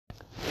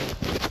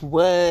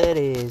What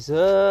is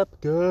up,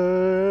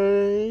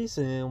 guys?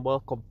 And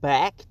welcome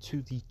back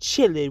to the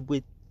Chillin'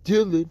 with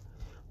Dylan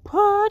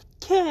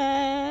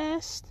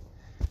podcast.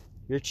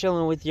 You're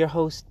chilling with your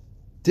host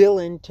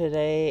Dylan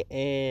today,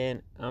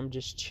 and I'm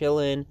just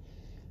chilling,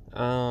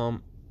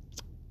 trying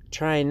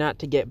not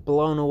to get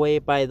blown away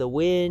by the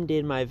wind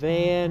in my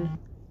van.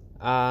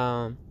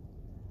 I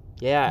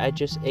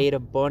just ate a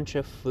bunch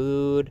of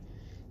food,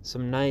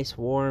 some nice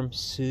warm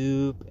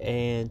soup,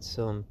 and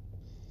some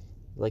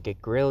like a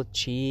grilled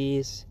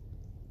cheese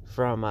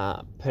from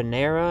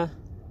Panera.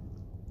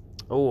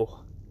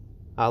 Oh,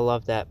 I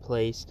love that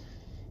place.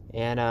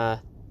 And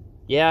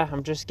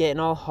I'm just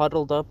getting all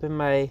huddled up in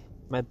my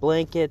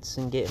blankets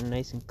and getting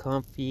nice and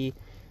comfy.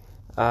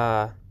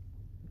 I've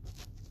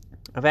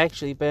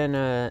actually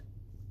been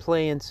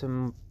playing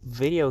some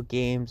video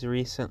games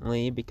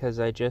recently because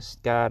I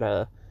just got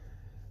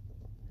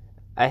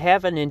I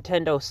have a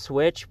Nintendo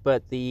Switch,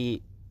 but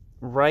the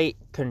right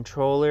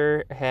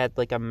controller had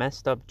like a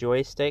messed up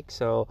joystick,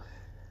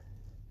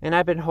 and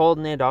I've been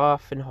holding it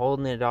off,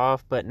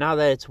 but now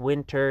that it's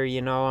winter,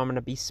 I'm going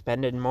to be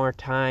spending more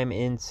time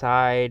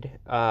inside,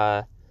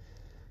 so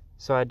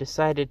I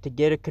decided to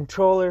get a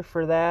controller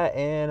for that,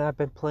 and I've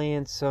been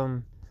playing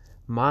some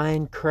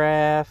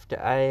Minecraft.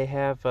 I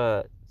have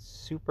a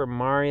Super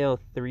Mario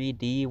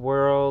 3D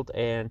World,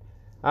 and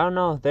I don't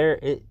know,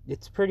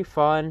 it's pretty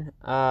fun.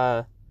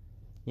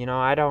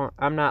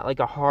 I'm not like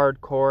a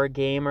hardcore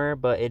gamer,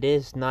 but it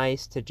is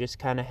nice to just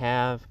kind of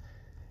have,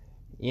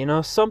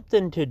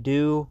 something to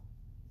do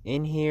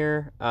in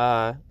here.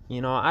 I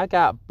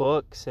got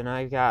books and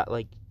I've got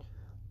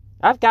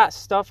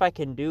stuff I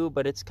can do,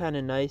 but it's kind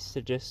of nice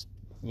to just,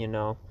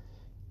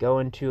 go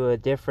into a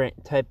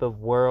different type of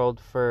world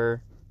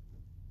for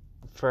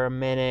a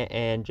minute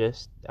and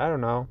just, I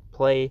don't know,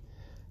 play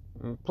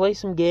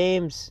some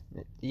games.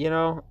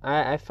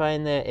 I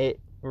find that it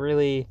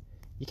really,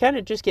 you kind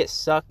of just get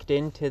sucked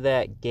into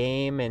that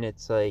game, and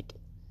it's like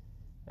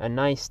a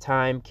nice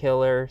time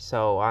killer.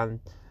 So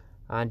on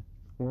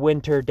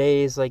winter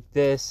days like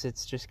this,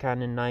 it's just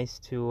kind of nice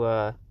to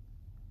I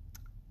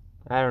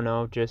don't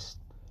know, just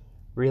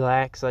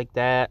relax like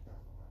that.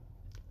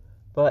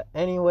 But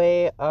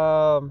anyway,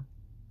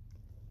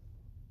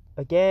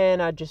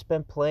 again, I've just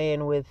been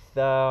playing with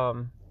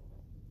the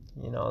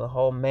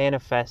whole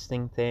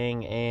manifesting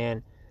thing,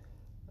 and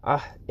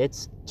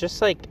it's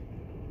just like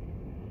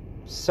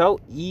so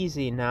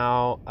easy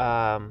now.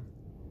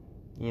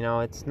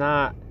 It's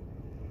not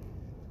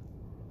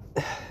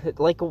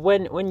like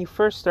when you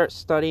first start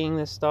studying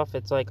this stuff,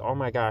 it's like, oh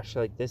my gosh,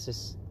 like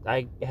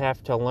I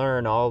have to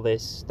learn all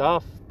this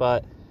stuff,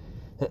 but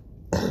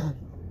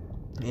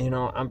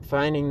I'm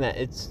finding that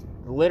it's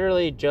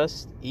literally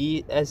just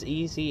as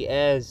easy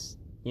as,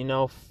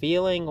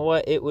 feeling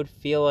what it would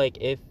feel like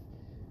if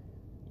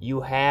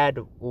you had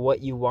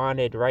what you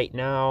wanted right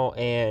now,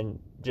 and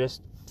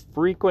just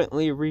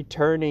frequently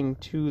returning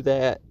to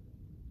that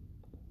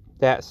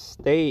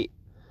state.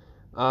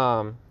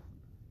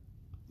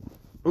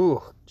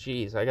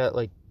 Jeez, I got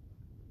like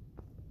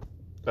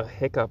a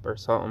hiccup or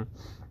something.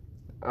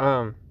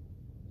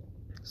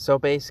 So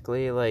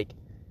basically, like,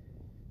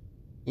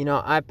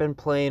 I've been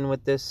playing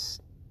with this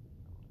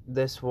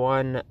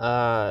one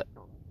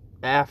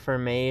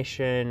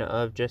affirmation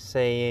of just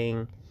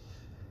saying,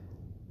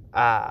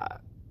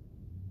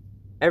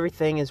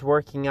 everything is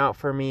working out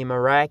for me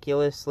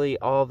miraculously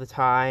all the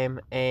time.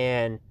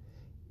 And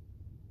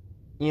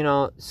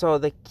so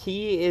the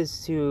key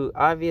is to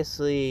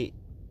obviously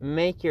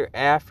make your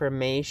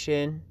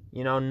affirmation,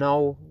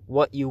 know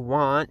what you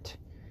want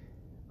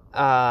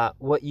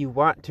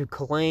to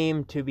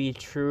claim to be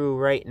true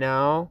right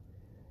now.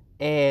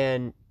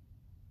 And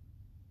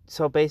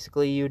so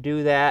basically you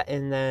do that,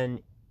 and then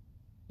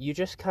you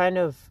just kind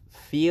of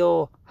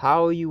feel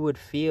how you would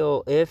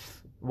feel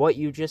if what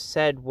you just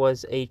said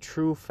was a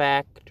true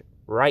fact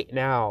right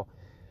now.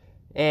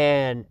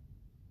 And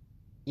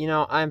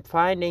I'm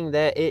finding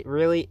that it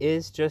really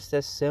is just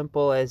as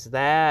simple as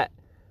that.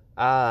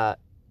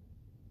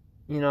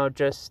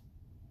 Just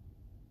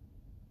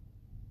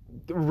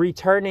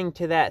returning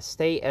to that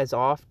state as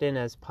often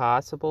as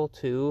possible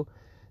too.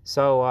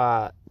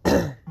 So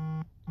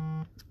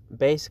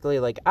basically,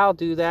 like, I'll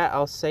do that.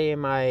 I'll say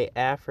my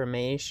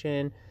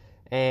affirmation,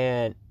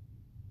 and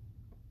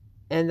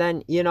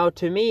then,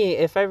 to me,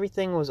 if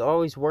everything was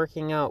always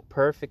working out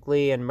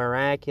perfectly and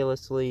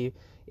miraculously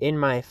in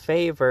my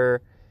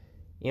favor,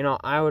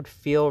 I would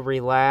feel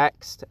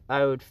relaxed,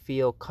 I would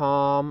feel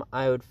calm,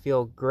 I would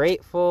feel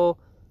grateful,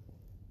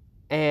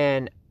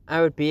 and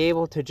I would be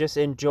able to just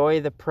enjoy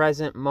the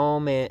present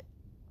moment,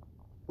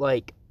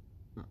 like,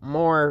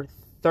 more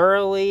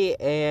thoroughly,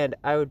 and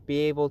I would be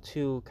able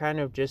to kind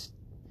of just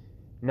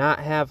not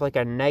have like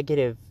a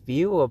negative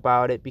view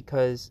about it,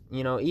 because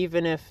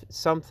even if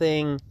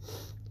something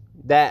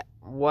that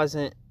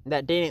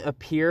didn't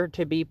appear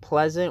to be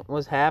pleasant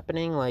was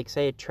happening, like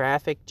say a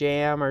traffic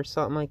jam or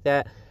something like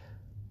that,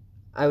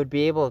 I would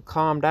be able to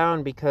calm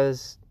down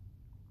because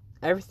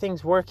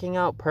everything's working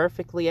out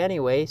perfectly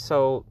anyway.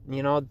 So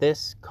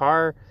this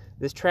car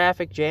this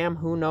traffic jam,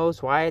 who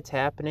knows why it's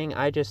happening?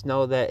 I just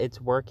know that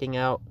it's working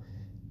out.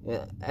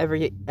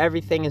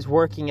 Everything is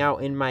working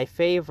out in my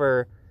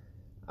favor.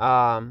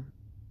 And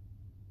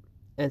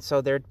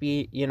so there'd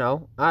be,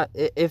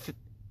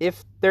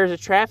 if there's a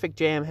traffic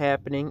jam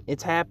happening,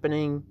 it's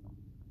happening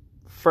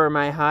for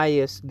my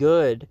highest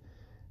good.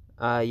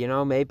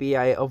 Maybe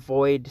I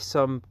avoid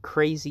some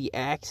crazy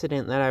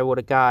accident that I would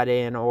have got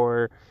in,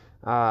 or,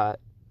 something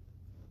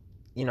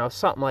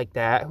like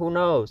that. Who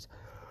knows?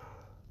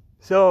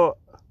 So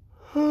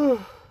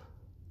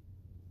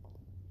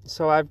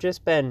I've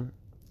just been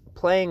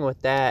playing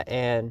with that,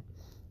 and,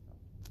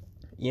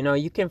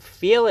 you can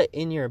feel it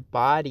in your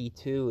body,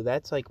 too.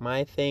 That's, like,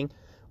 my thing.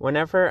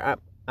 Whenever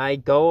I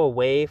go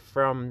away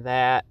from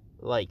that,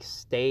 like,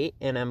 state,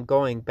 and I'm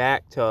going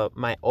back to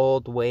my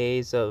old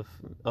ways of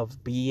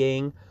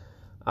being,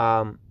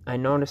 I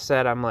notice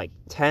that I'm, like,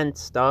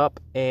 tensed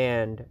up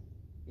and,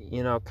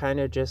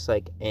 kind of just,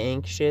 like,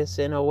 anxious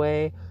in a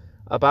way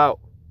about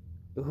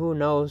who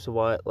knows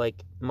what.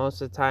 Like,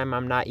 most of the time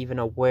I'm not even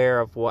aware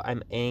of what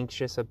I'm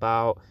anxious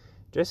about,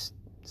 just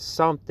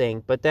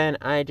something. But then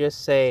I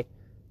just say,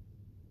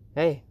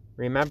 hey,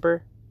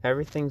 remember,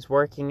 everything's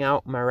working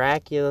out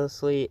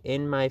miraculously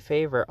in my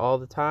favor all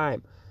the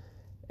time.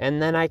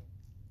 And then I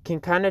can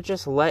kind of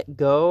just let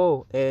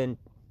go and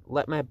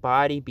let my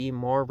body be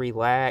more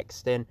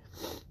relaxed. And,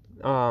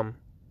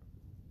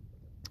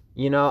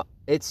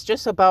 it's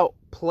just about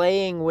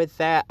playing with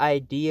that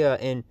idea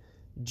and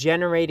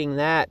generating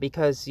that,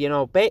 because,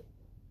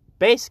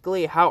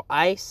 basically how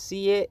I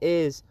see it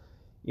is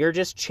you're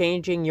just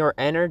changing your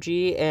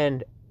energy,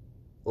 and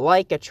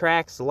like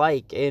attracts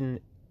like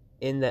in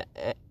the,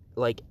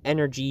 like,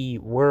 energy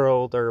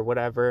world or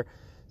whatever.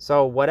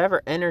 So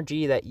whatever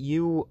energy that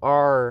you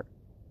are,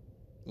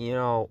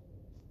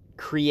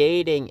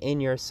 creating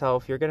in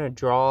yourself, you're going to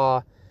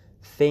draw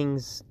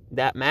things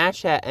that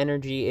match that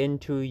energy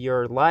into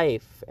your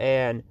life.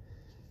 And,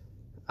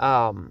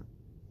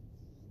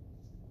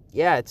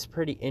 it's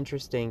pretty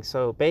interesting.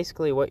 So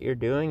basically what you're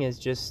doing is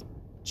just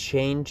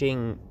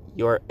changing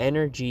your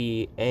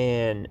energy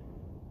and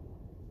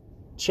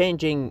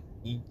changing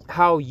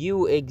how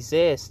you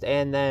exist.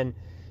 And then,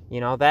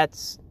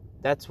 that's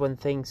when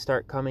things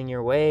start coming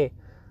your way.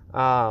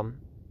 But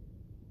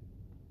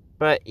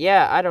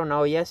yeah, I don't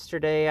know.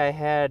 Yesterday I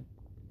had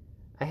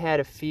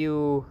a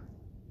few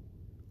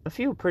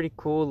pretty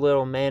cool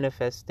little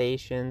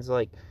manifestations.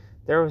 Like,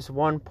 there was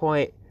one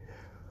point.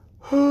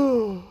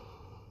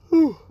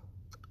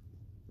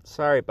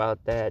 Sorry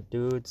about that,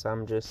 dudes.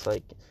 I'm just,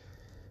 like,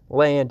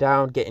 laying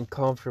down, getting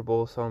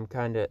comfortable, so I'm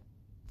kind of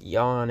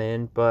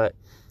yawning. But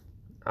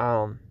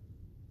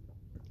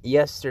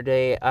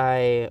yesterday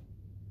I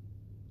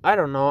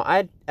don't know.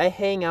 I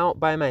hang out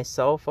by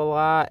myself a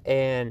lot,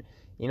 and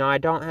I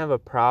don't have a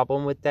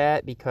problem with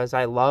that because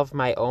I love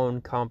my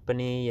own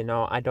company.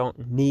 I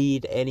don't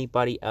need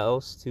anybody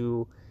else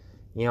to,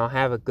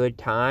 have a good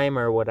time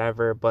or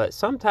whatever. But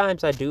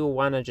sometimes I do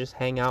want to just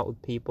hang out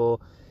with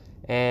people.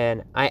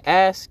 And I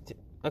asked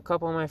a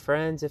couple of my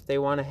friends if they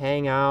want to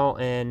hang out,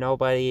 and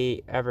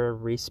nobody ever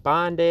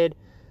responded.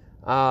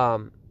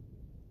 And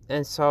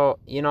so,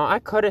 I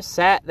could have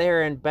sat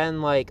there and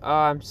been like, oh,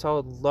 I'm so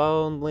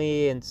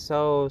lonely and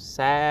so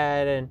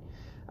sad and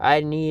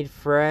I need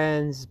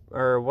friends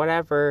or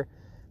whatever.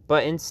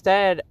 But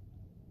instead,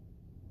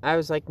 I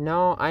was like,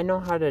 no, I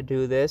know how to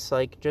do this.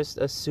 Like, just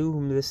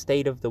assume the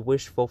state of the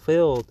wish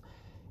fulfilled.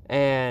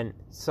 And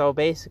so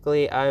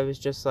basically, I was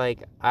just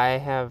like, I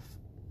have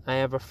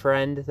a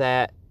friend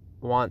that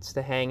wants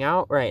to hang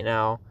out right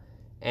now.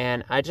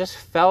 And I just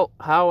felt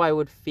how I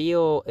would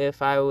feel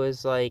if I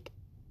was, like,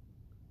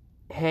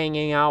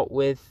 hanging out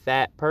with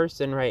that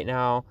person right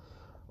now.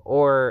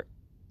 Or,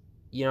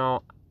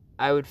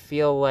 I would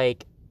feel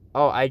like,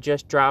 oh, I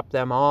just dropped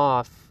them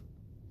off.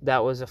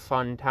 That was a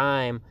fun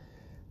time.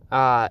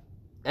 And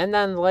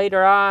then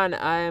later on,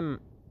 I'm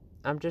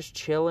just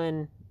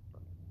chilling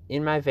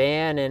in my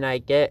van, and I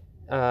get,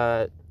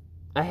 I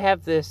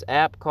have this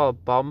app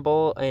called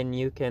Bumble, and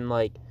you can,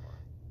 like,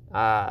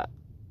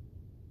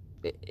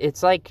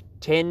 it's like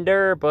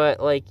Tinder, but,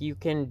 like, you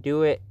can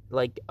do it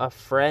like a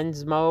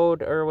friends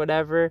mode or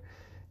whatever.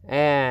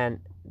 And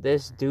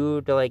this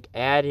dude, like,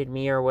 added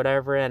me or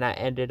whatever, and I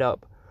ended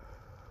up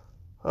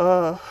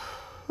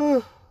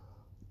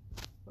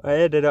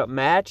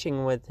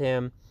matching with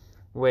him,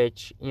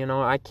 which,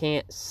 I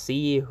can't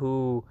see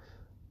who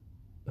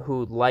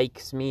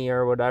likes me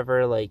or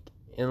whatever, like,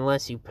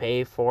 unless you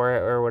pay for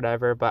it or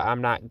whatever. But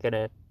I'm not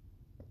gonna,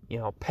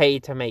 pay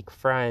to make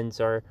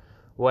friends or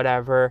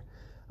whatever.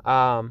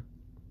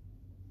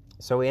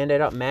 So we ended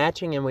up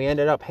matching, and we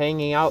ended up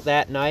hanging out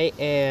that night.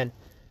 And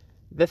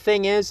the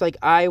thing is, like,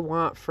 I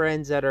want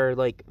friends that are,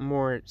 like,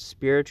 more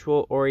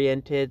spiritual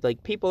oriented,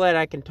 like, people that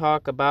I can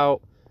talk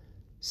about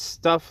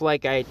stuff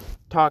like I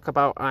talk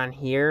about on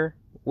here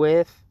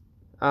with.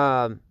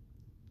 And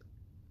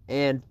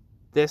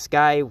this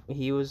guy,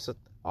 he was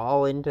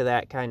all into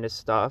that kind of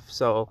stuff.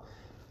 So,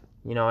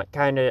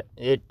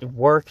 it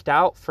worked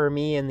out for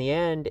me in the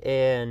end.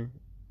 And,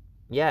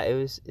 yeah,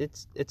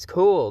 it's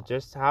cool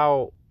just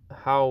how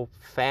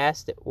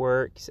fast it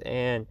works.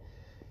 And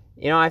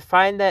I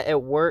find that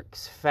it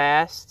works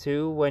fast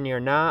too when you're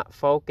not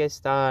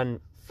focused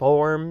on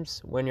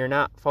forms, when you're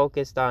not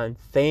focused on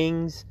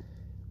things,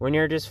 when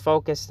you're just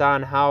focused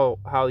on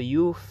how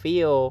you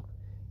feel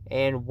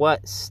and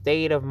what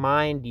state of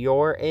mind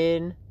you're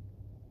in.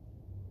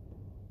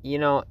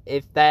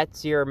 If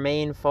that's your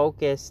main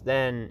focus,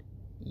 then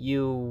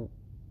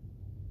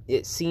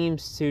it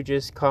seems to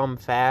just come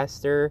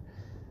faster.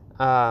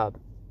 I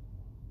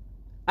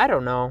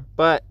don't know,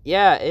 but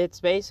yeah, it's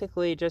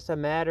basically just a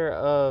matter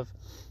of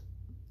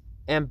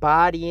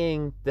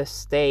embodying the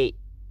state,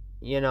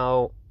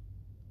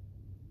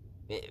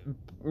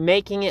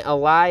 making it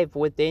alive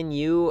within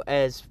you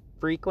as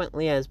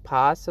frequently as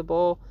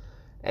possible.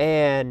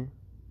 And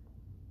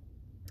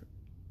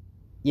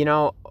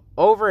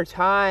over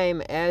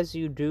time, as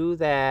you do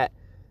that,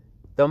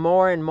 the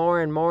more and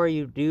more and more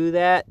you do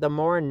that, the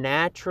more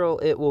natural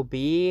it will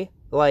be.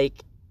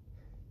 Like,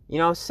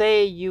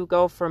 say you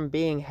go from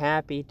being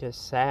happy to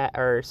sad,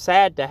 or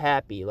sad to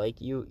happy. Like,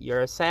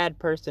 you're a sad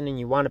person and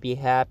you want to be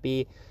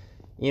happy.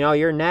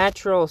 Your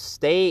natural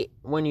state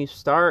when you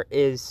start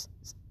is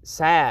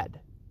sad.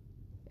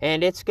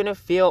 And it's going to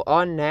feel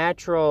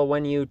unnatural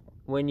when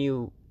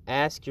you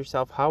ask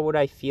yourself, how would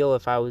I feel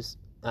if I was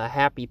a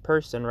happy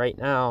person right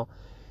now?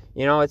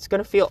 It's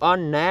going to feel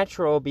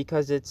unnatural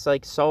because it's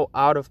like so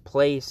out of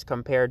place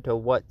compared to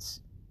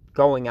what's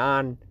going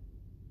on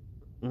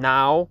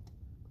now.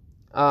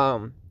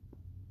 But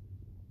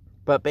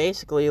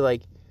basically,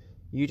 like,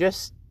 you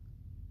just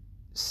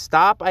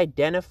stop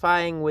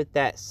identifying with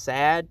that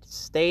sad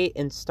state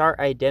and start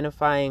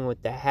identifying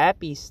with the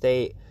happy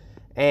state,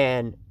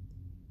 and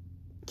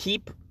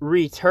keep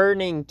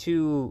returning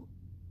to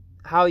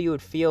how you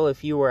would feel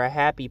if you were a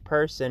happy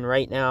person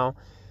right now.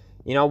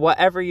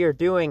 Whatever you're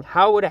doing,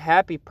 how would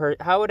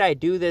I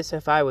do this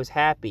if I was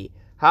happy?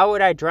 How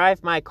would I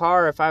drive my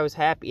car if I was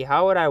happy?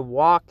 How would I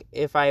walk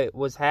if I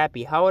was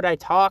happy? How would I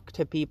talk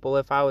to people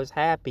if I was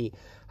happy?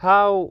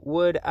 How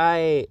would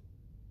I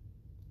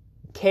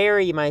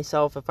carry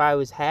myself if I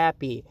was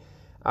happy?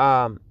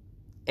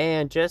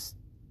 And just,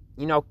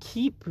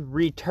 keep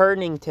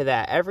returning to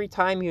that. Every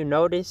time you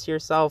notice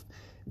yourself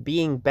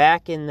being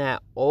back in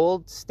that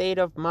old state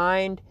of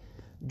mind,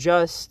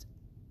 just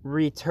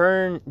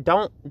return.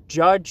 Don't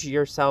judge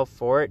yourself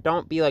for it.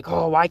 Don't be like,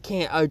 oh, why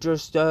can't I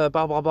just blah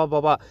blah blah blah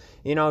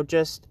blah.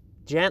 Just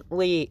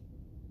gently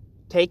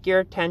take your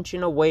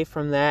attention away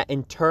from that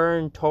and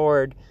turn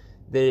toward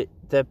the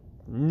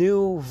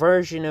new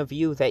version of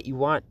you that you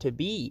want to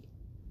be.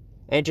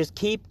 And just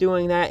keep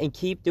doing that and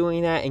keep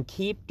doing that and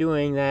keep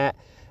doing that.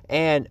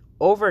 And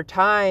over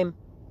time,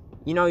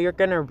 you're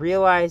going to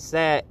realize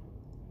that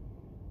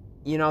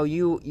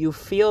you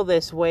feel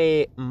this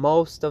way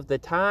most of the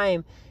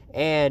time.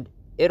 And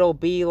it'll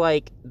be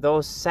like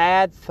those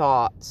sad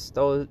thoughts,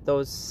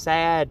 those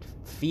sad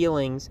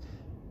feelings,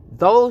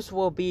 those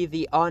will be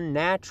the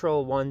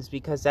unnatural ones,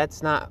 because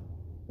that's not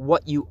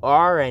what you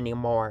are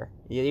anymore.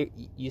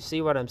 You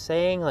see what I'm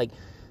saying? Like,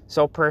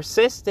 so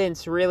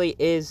persistence really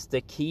is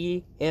the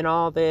key in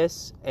all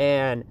this.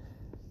 And,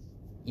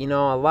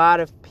 a lot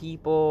of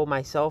people,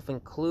 myself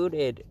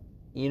included,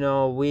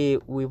 we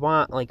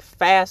want like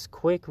fast,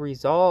 quick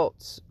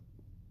results.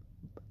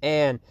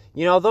 And,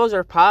 those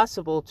are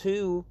possible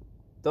too.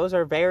 Those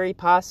are very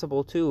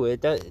possible too.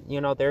 It does,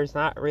 there's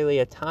not really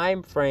a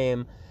time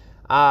frame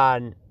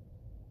on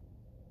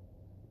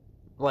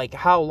like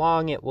how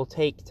long it will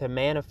take to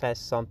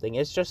manifest something.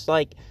 It's just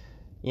like,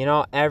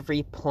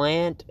 every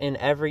plant and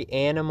every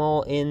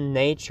animal in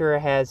nature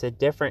has a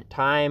different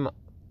time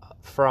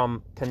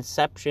from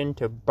conception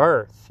to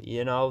birth.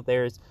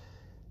 There's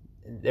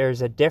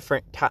a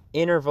different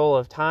interval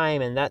of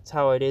time, and that's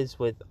how it is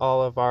with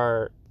all of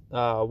our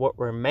what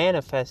we're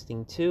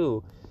manifesting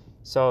too.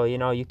 So,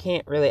 you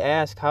can't really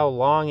ask how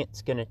long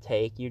it's going to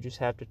take. You just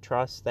have to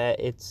trust that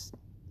it's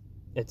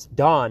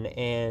done,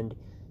 and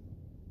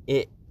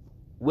it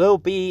will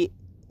be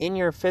in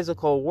your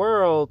physical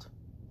world,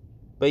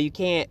 but you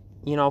can't,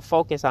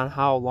 focus on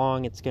how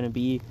long it's going to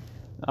be,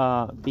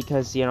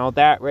 because,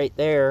 that right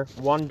there,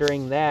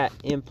 wondering that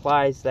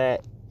implies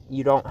that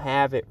you don't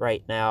have it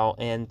right now,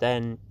 and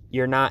then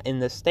you're not in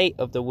the state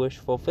of the wish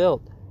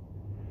fulfilled.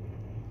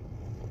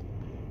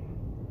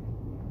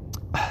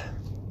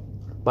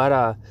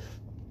 But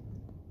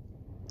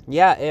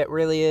yeah, it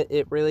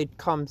really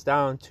comes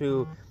down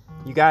to,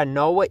 you gotta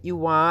know what you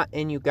want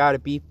and you gotta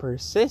be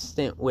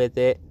persistent with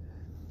it.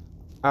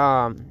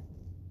 And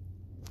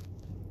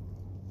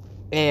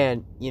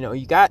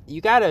you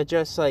gotta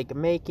just like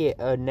make it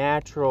a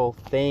natural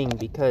thing,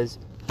 because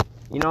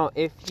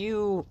if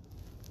you're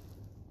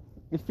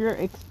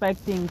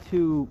expecting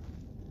to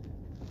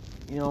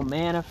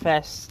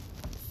manifest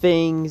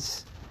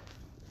things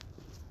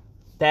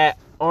that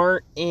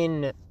aren't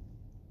in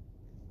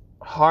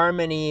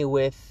harmony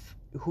with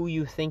who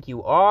you think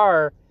you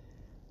are,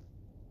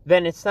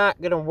 then it's not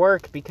going to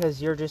work,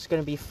 because you're just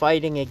going to be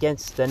fighting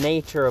against the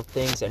nature of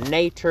things, and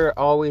nature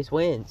always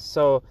wins.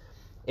 So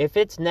if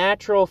it's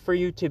natural for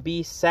you to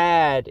be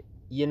sad,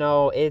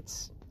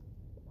 it's,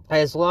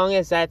 as long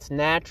as that's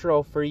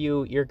natural for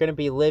you, you're going to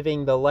be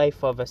living the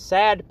life of a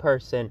sad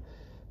person.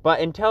 But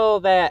until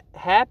that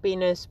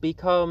happiness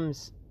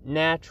becomes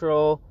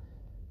natural,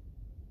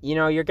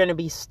 you're going to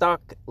be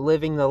stuck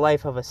living the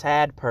life of a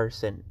sad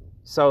person.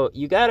 So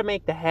you got to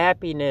make the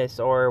happiness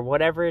or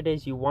whatever it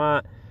is you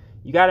want,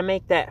 you got to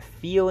make that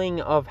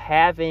feeling of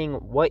having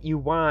what you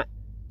want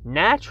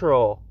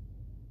natural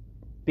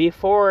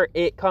before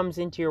it comes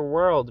into your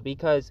world.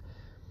 Because,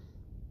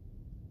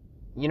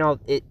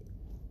 it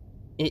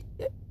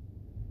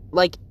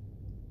like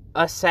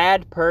a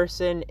sad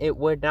person, it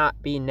would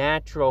not be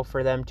natural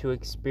for them to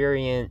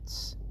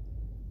experience,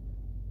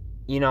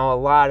 a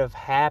lot of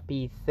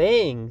happy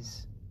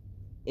things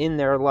in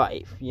their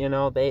life.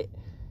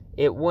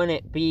 It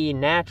wouldn't be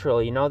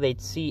natural.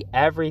 They'd see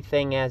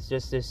everything as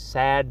just this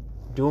sad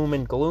doom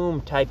and gloom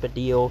type of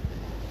deal.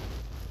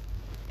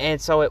 And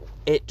so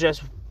it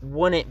just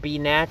wouldn't be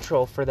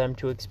natural for them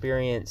to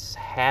experience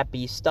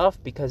happy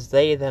stuff because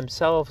they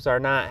themselves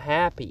are not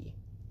happy.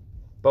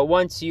 But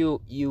once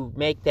you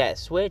make that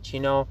switch,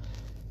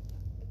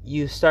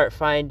 you start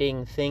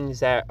finding things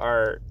that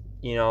are,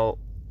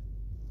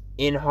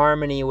 in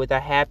harmony with a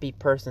happy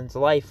person's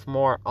life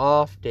more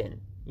often.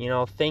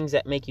 Things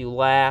that make you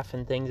laugh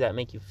and things that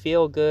make you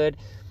feel good.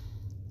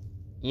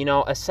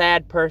 A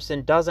sad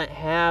person doesn't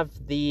have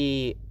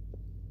the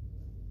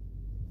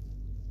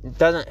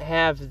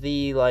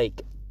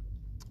like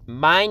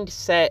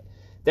mindset.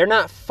 They're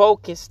not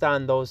focused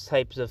on those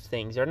types of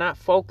things. They're not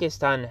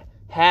focused on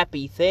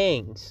happy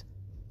things.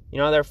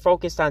 They're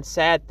focused on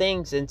sad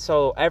things, and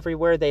so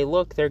everywhere they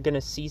look, they're going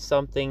to see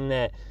something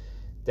that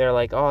they're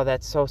like, oh,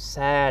 that's so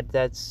sad.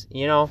 That's,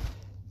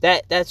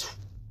 that's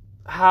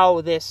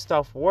how this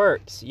stuff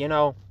works.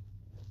 I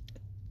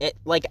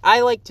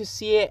like to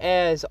see it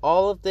as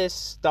all of this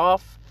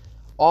stuff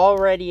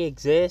already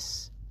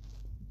exists,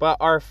 but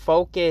our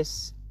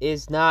focus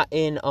is not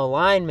in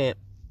alignment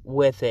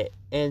with it.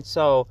 And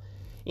so,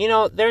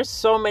 there's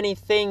so many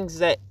things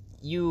that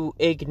you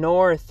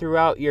ignore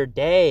throughout your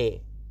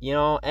day,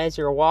 as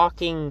you're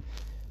walking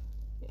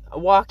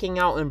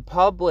out in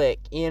public.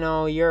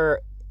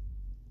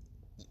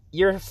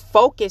 Your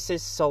focus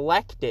is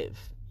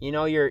selective.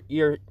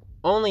 You're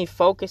only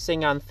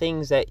focusing on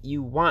things that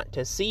you want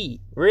to see,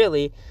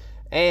 really.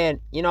 And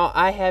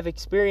I have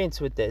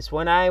experience with this.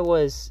 When I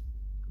was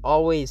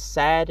always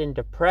sad and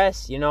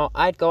depressed,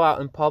 I'd go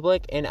out in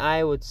public and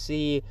I would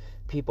see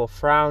people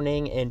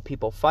frowning and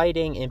people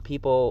fighting and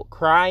people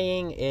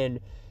crying and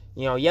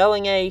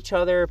yelling at each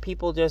other,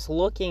 people just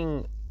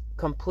looking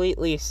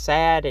completely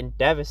sad and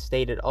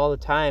devastated all the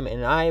time.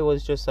 And I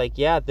was just like,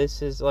 yeah,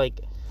 this is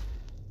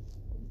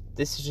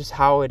just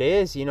how it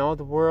is.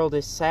 The world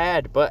is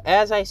sad. But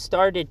as I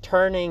started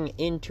turning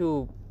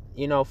into,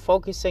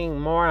 focusing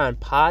more on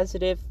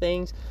positive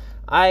things,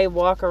 I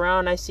walk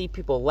around, I see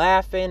people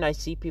laughing, I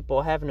see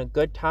people having a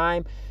good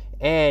time.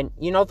 And,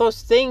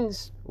 those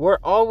things were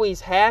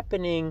always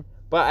happening,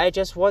 but I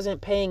just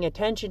wasn't paying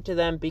attention to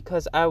them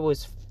because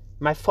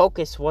my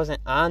focus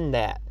wasn't on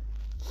that.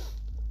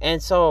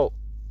 And so,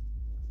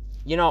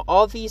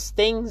 all these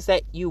things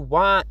that you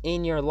want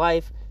in your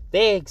life,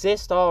 they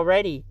exist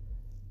already,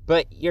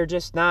 but you're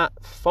just not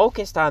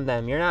focused on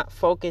them. You're not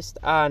focused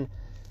on,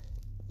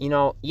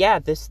 yeah,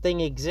 this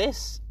thing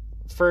exists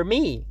for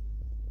me.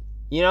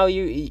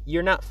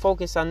 You're not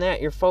focused on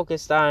that. You're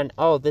focused on,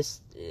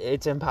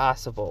 it's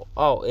impossible.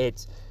 Oh,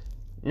 it's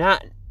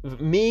not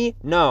me?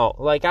 No,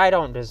 I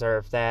don't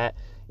deserve that.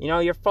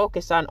 You're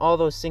focused on all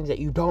those things that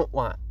you don't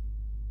want.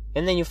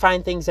 And then you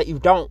find things that you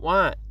don't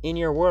want in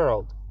your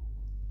world.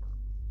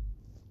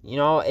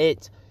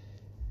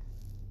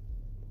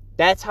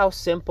 That's how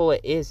simple it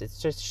is. It's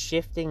just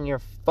shifting your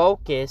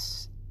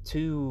focus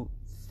to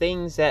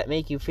things that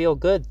make you feel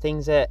good,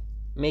 things that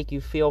make you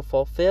feel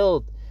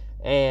fulfilled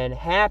and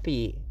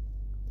happy.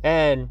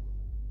 And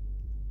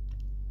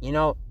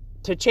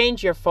to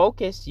change your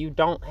focus, you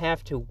don't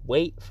have to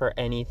wait for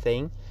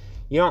anything.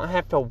 You don't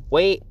have to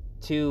wait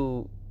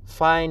to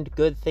find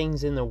good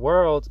things in the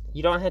world.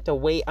 You don't have to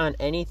wait on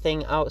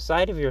anything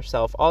outside of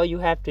yourself. All you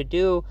have to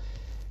do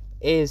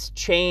is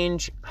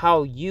change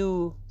how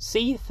you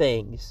see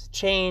things,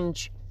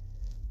 change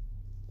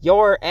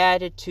your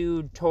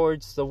attitude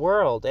towards the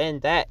world. And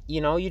that,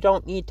 you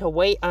don't need to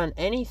wait on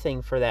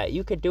anything for that.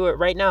 You could do it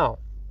right now.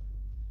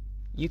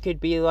 You could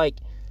be like,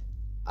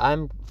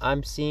 I'm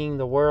seeing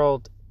the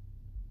world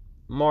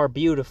more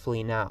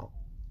beautifully now.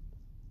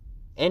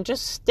 And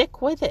just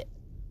stick with it.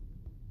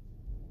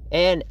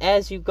 And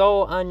as you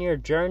go on your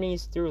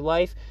journeys through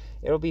life,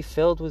 it'll be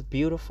filled with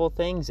beautiful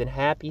things and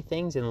happy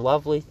things and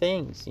lovely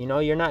things.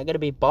 You're not going to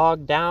be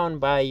bogged down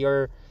by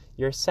your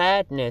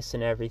sadness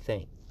and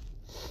everything.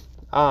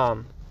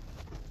 Yeah,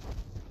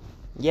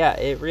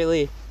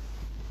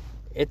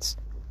 it's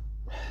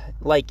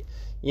like,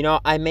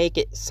 I make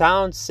it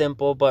sound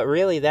simple, but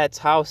really that's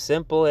how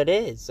simple it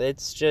is.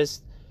 It's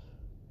just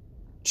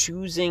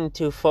choosing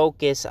to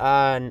focus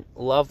on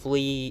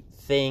lovely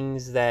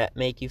things that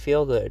make you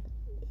feel good.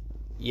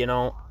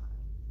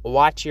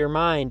 watch your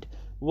mind.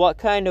 What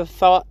kind of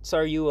thoughts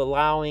are you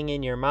allowing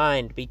in your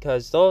mind?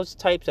 Because those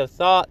types of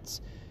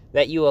thoughts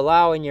that you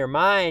allow in your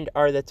mind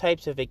are the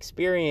types of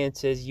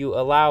experiences you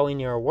allow in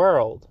your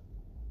world.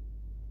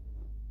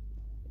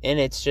 And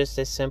it's just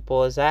as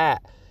simple as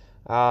that.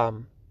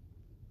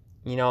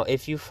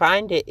 If you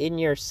find it in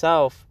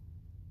yourself,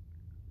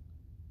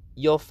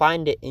 you'll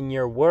find it in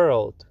your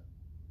world.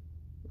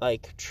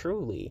 Like,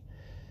 truly.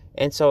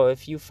 And so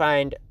if you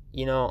find,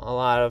 a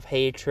lot of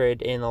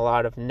hatred and a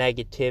lot of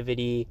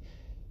negativity,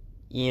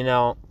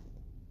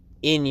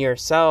 in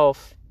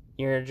yourself,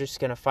 you're just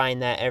going to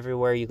find that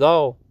everywhere you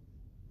go.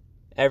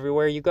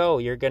 Everywhere you go,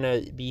 you're going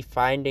to be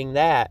finding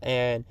that.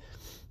 And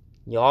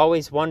you'll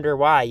always wonder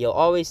why. You'll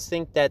always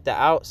think that the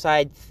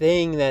outside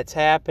thing that's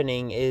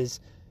happening is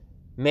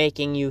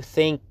making you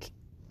think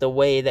the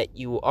way that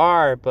you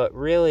are. But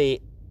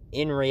really,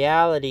 in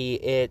reality,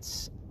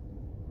 it's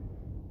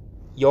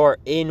your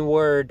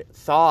inward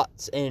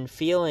thoughts and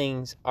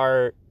feelings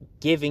are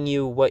giving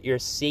you what you're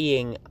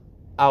seeing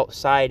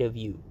outside of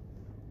you.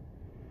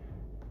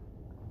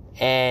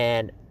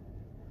 And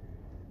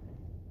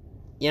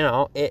we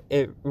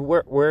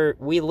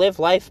live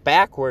life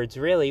backwards,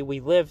 really. We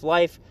live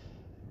life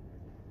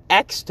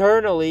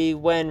externally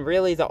when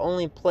really the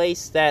only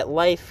place that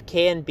life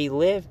can be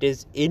lived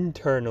is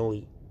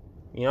internally.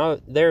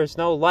 There's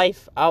no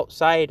life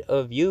outside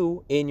of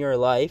you in your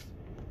life.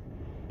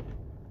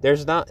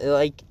 There's not,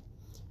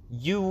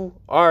 you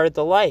are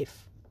the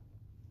life.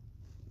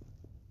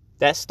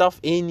 That stuff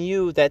in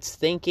you that's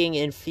thinking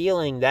and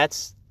feeling,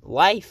 that's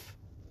life.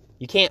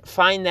 You can't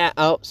find that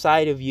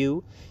outside of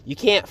you. You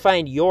can't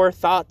find your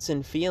thoughts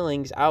and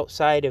feelings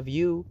outside of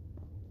you.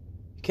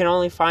 You can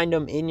only find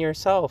them in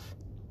yourself.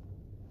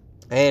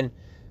 And,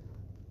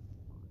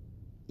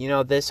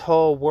 this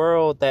whole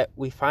world that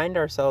we find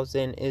ourselves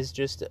in is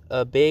just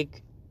a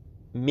big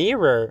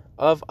mirror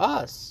of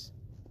us.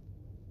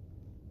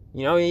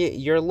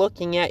 You're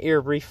looking at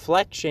your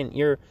reflection.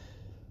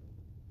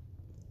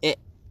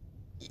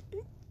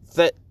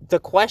 The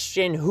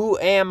question, who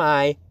am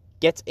I,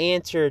 gets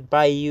answered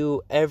by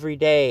you every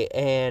day,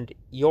 and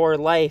your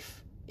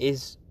life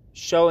is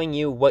showing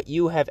you what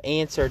you have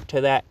answered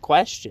to that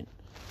question.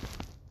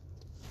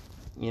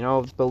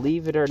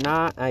 Believe it or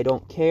not, I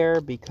don't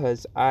care,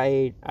 because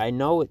I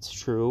know it's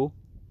true.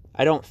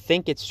 I don't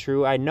think it's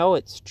true. I know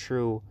it's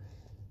true.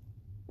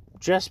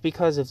 Just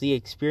because of the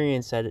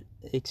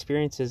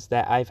experiences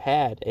that I've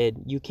had.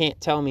 And you can't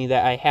tell me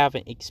that I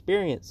haven't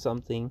experienced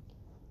something.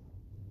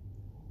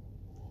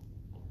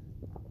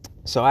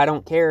 So I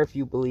don't care if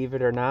you believe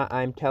it or not.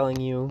 I'm telling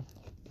you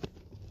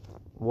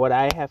what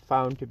I have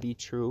found to be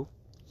true.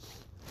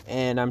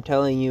 And I'm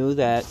telling you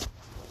that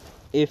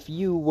if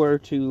you were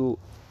to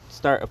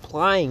start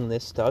applying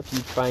this stuff,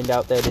 you'd find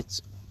out that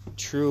it's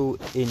true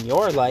in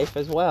your life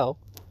as well.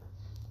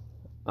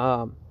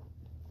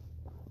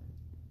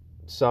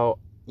 So,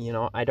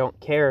 I don't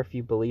care if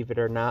you believe it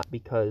or not,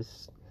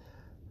 because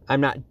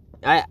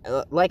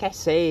like I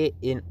say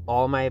in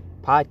all my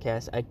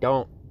podcasts, I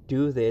don't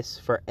do this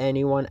for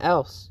anyone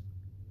else.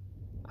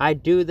 I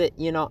do that,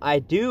 I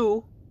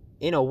do,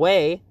 in a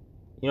way,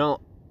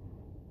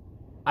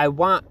 I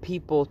want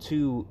people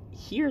to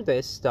hear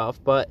this stuff,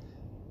 but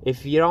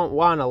if you don't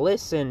want to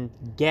listen,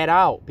 get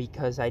out,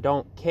 because I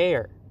don't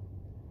care.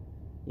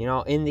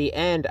 In the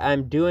end,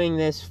 I'm doing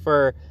this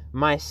for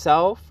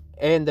myself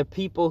and the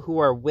people who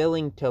are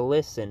willing to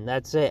listen.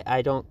 That's it.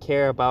 I don't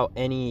care what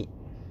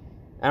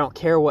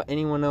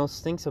anyone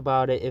else thinks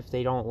about it. If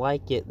they don't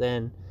like it,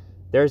 then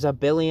there's a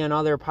billion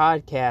other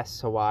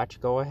podcasts to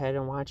watch. Go ahead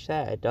and watch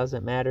that. It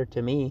doesn't matter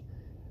to me.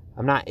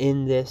 I'm not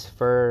in this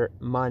for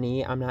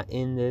money. I'm not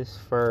in this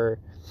for,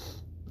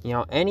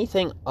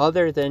 anything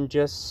other than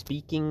just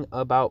speaking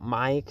about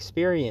my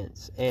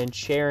experience and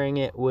sharing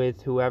it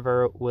with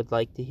whoever would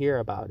like to hear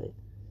about it.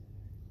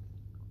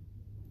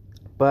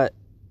 But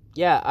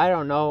yeah, I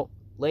don't know.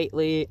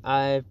 Lately,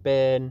 I've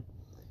been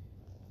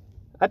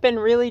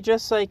really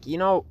just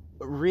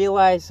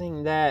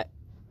realizing that,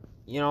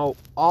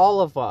 all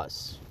of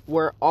us,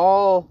 we're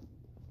all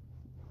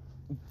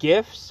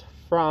gifts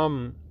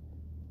from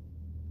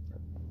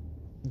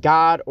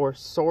God or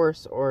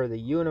source or the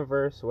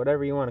universe,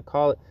 whatever you want to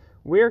call it.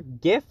 We're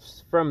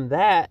gifts from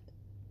that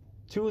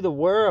to the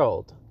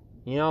world.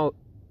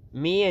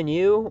 Me and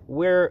you,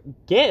 we're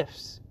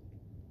gifts.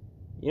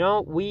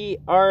 We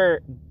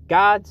are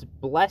God's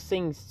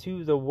blessings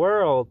to the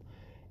world.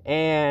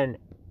 And,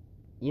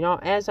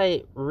 as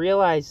I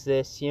realize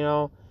this,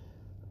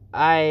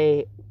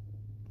 I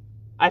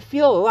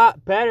feel a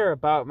lot better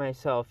about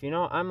myself.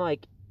 I'm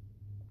like,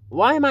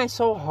 why am I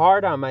so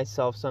hard on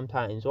myself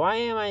sometimes? Why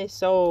am I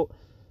so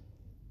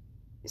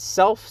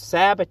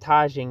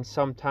self-sabotaging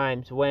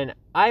sometimes, when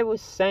I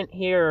was sent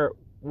here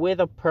with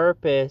a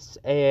purpose?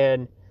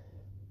 And,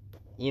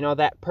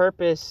 that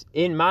purpose,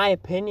 in my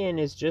opinion,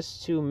 is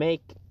just to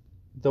make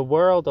the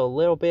world a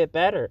little bit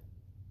better.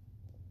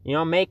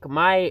 Make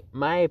my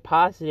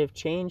positive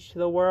change to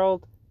the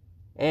world,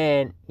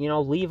 and,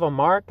 leave a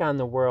mark on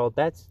the world.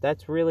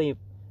 That's really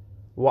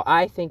what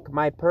I think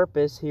my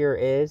purpose here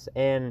is,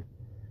 and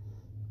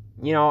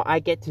I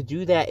get to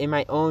do that in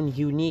my own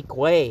unique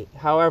way,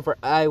 however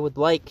I would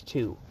like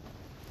to.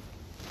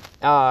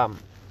 But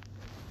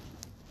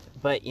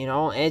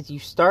as you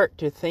start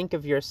to think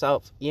of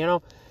yourself,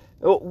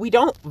 we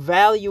don't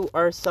value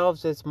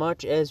ourselves as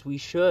much as we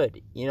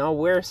should.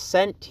 We're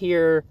sent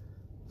here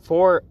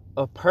for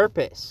a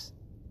purpose,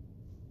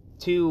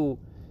 to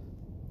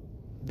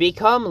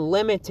become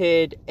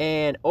limited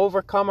and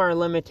overcome our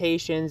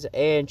limitations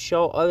and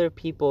show other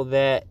people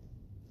that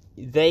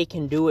they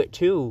can do it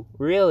too,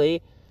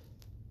 really.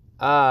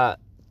 I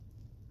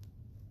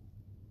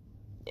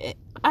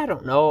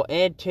don't know,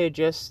 and to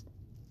just,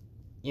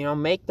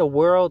 make the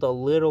world a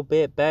little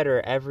bit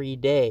better every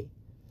day.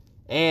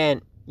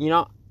 And,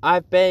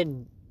 I've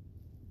been,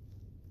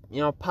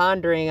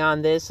 pondering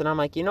on this, and I'm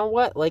like, you know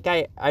what? Like,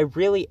 I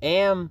really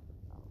am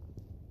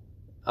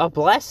a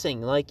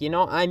blessing. Like,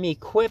 I'm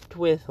equipped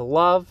with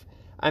love.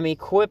 I'm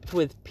equipped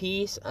with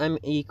peace. I'm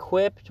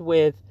equipped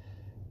with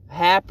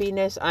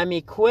happiness. I'm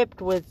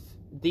equipped with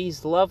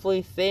these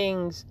lovely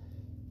things.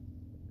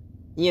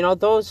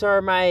 Those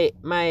are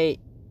my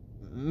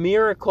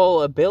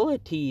miracle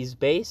abilities,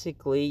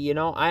 basically.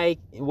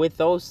 With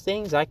those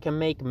things, I can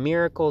make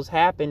miracles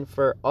happen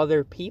for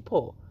other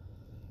people.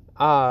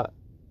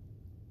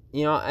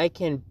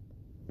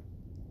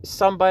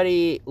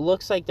 Somebody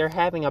looks like they're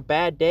having a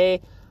bad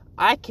day,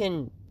 I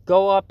can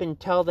go up and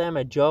tell them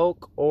a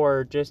joke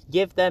or just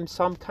give them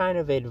some kind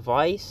of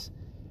advice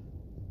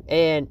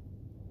and,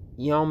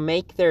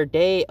 make their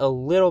day a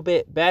little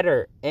bit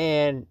better.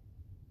 And,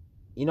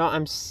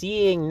 I'm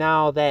seeing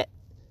now that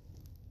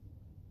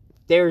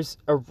there's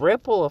a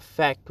ripple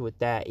effect with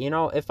that.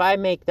 If I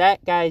make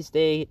that guy's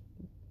day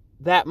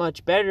that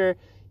much better,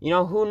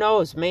 who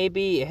knows?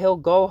 Maybe he'll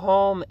go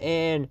home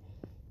and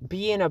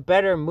be in a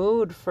better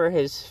mood for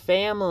his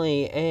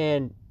family,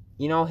 and,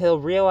 he'll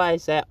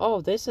realize that,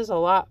 oh, this is a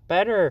lot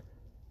better.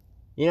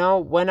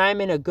 When I'm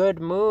in a good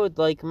mood,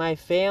 like, my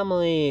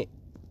family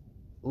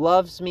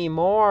loves me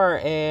more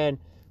and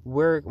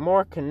we're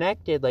more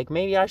connected. Like,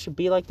 maybe I should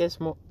be like this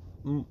more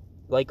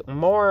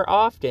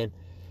often.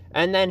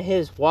 And then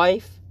his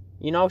wife,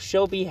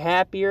 she'll be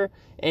happier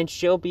and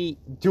she'll be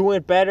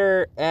doing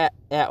better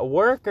at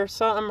work or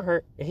something.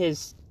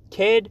 His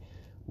kid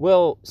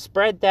will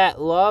spread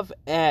that love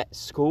at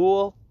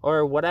school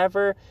or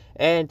whatever,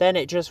 and then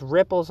it just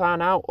ripples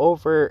on out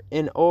over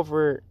and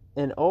over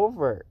and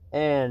over.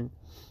 And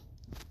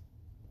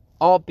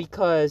all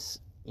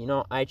because,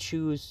 I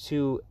choose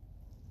to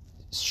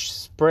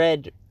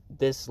spread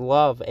this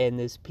love and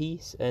this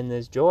peace and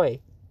this joy.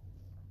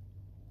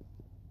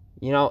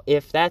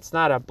 If that's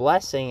not a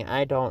blessing,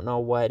 I don't know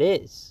what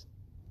is.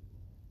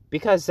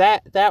 Because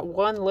that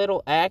one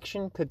little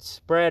action could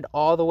spread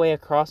all the way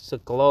across the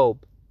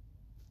globe.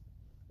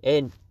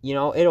 And,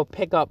 it'll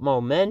pick up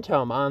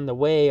momentum on the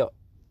way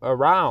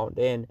around.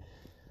 And,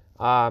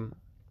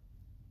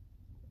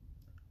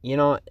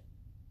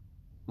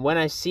 when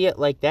I see it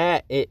like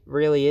that, it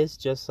really is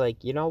just like,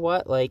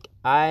 what? Like,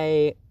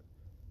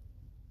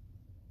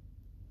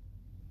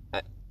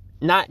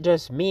 not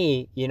just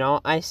me,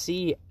 I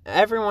see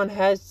everyone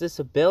has this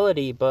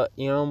ability, but,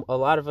 a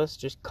lot of us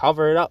just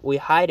cover it up. We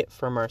hide it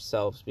from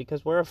ourselves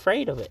because we're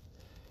afraid of it.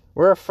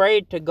 We're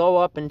afraid to go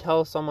up and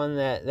tell someone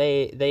that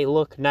they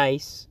look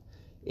nice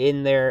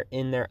in their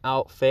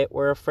outfit.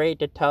 We're afraid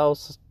to tell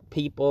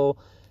people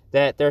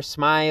that their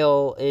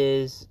smile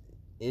is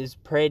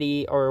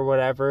pretty or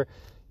whatever.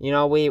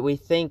 We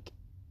think,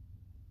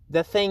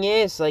 the thing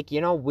is, like,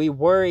 we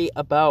worry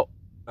about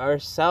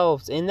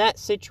ourselves. In that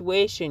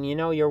situation,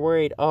 you're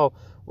worried, oh,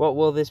 what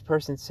will this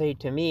person say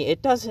to me?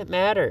 It doesn't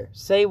matter.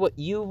 Say what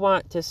you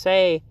want to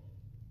say,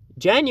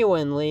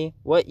 genuinely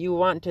what you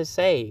want to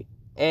say.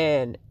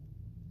 And,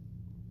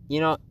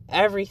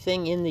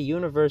 everything in the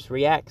universe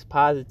reacts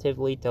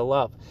positively to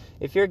love.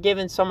 If you're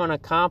giving someone a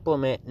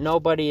compliment,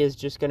 nobody is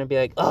just going to be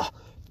like,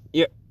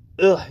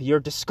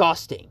 you're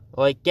disgusting.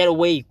 Like, get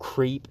away, you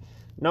creep.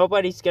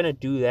 Nobody's going to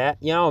do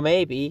that.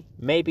 Maybe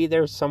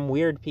there's some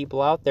weird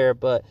people out there,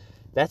 but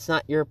that's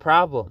not your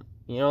problem.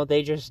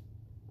 They just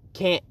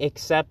can't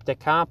accept a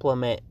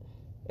compliment.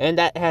 And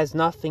that has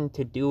nothing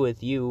to do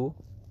with you.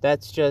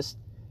 That's just,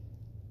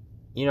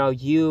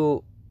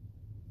 you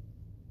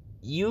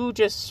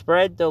just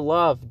spread the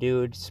love,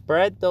 dude.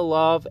 Spread the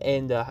love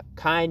and the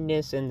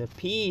kindness and the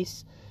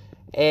peace.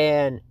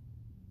 And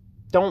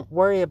don't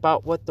worry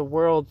about what the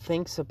world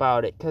thinks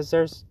about it. Because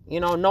there's,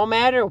 no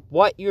matter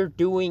what you're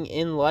doing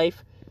in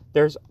life,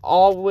 there's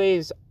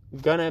always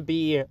gonna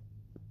be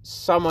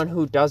someone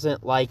who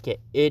doesn't like it.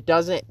 It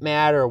doesn't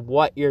matter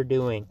what you're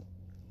doing.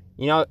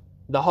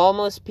 The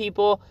homeless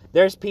people,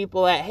 there's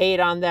people that hate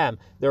on them.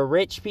 The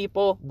rich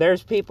people,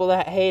 there's people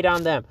that hate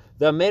on them.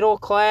 The middle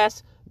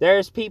class,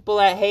 there's people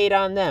that hate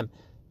on them.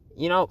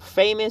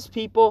 Famous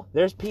people,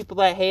 there's people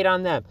that hate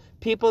on them.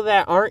 People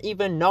that aren't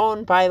even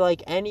known by,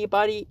 like,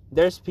 anybody,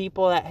 there's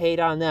people that hate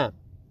on them.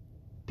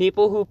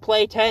 People who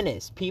play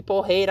tennis,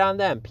 people hate on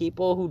them.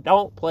 People who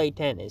don't play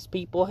tennis,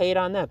 people hate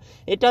on them.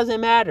 It doesn't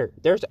matter.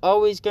 There's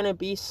always going to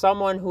be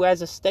someone who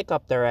has a stick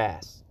up their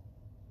ass.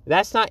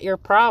 That's not your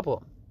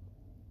problem.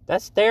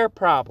 That's their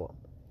problem.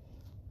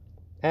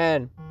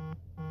 And,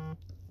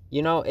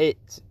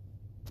 it's...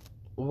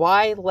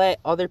 Why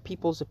let other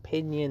people's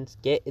opinions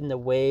get in the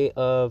way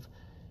of,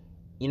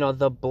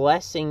 the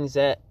blessings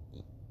that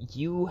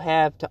you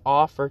have to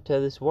offer to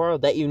this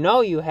world, that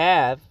you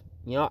have?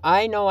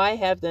 I know I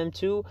have them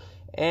too,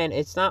 and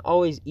it's not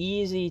always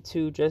easy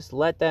to just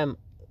let them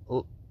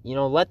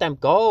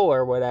go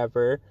or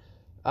whatever.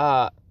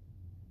 But,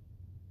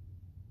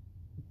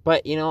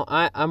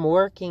 I'm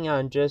working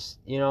on just,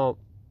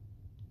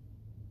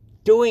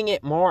 doing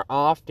it more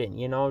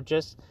often,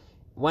 just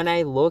when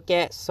I look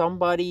at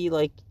somebody,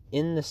 like,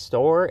 in the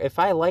store, if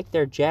I like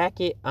their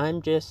jacket,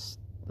 I'm just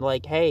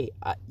like, hey,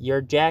 your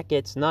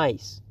jacket's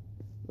nice.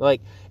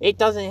 Like, it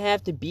doesn't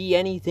have to be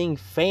anything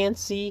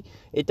fancy.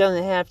 It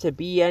doesn't have to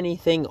be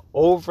anything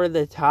over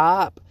the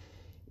top.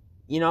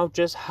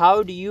 Just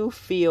how do you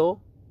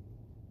feel?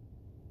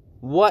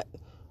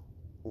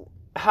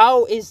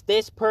 How is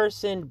this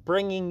person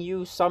bringing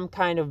you some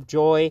kind of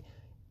joy?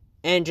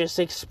 And just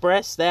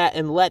express that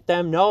and let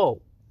them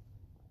know.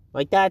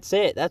 Like, that's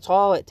it. That's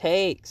all it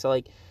takes.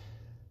 Like,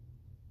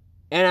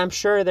 and I'm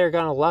sure they're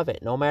going to love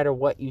it no matter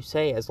what you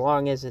say, as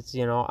long as it's,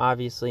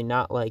 obviously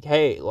not like,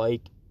 hey,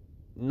 like,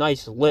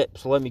 nice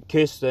lips, let me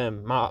kiss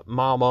them,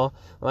 mama.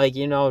 Like,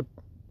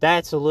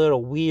 that's a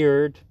little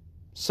weird.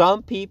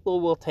 Some people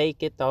will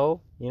take it,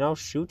 though.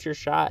 Shoot your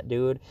shot,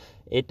 dude.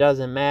 It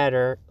doesn't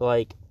matter.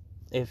 Like,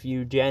 if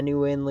you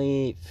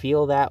genuinely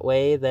feel that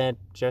way, then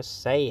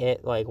just say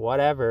it. Like,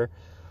 whatever.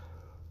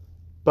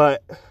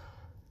 But,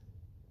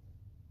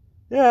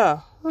 yeah.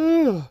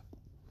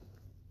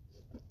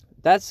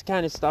 That's the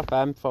kind of stuff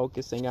I'm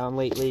focusing on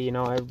lately.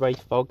 Everybody's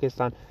focused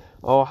on,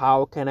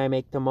 how can I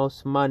make the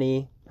most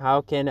money?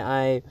 How can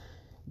I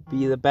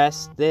be the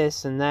best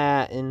this and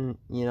that? And,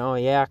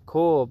 yeah,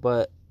 cool.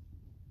 But,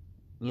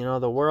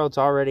 the world's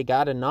already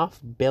got enough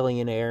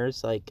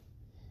billionaires. Like,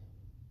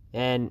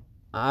 and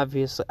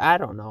obviously, I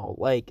don't know.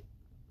 Like,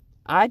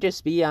 I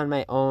just be on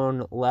my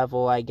own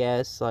level, I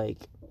guess.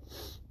 Like,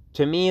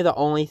 to me, the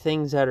only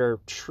things that are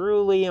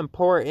truly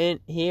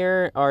important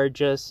here are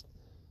just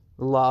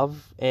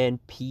love and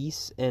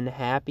peace and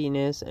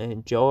happiness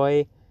and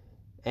joy.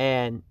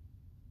 And,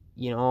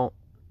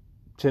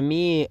 to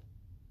me,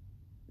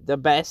 the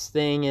best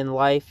thing in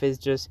life is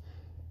just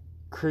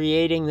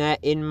creating that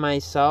in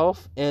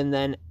myself and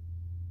then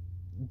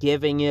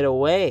giving it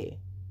away.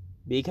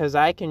 Because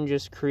I can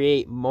just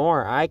create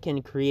more. I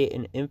can create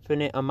an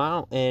infinite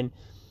amount. And,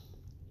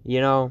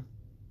 no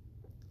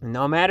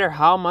matter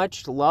how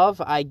much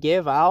love I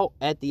give out,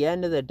 at the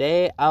end of the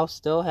day, I'll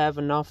still have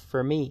enough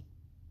for me.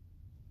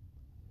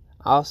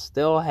 I'll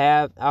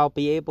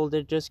be able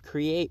to just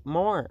create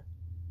more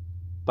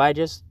by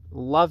just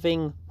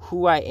loving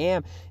who I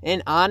am.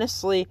 And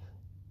honestly,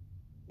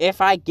 if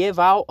I give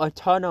out a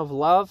ton of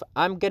love,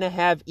 I'm going to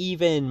have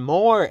even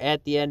more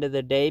at the end of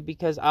the day,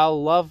 because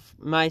I'll love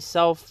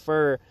myself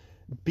for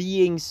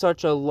being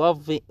such a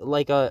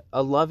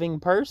loving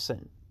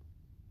person.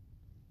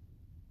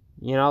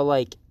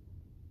 Like,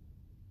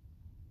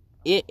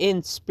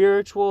 in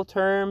spiritual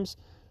terms,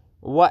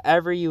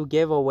 whatever you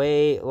give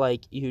away,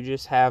 like, you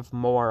just have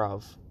more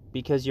of,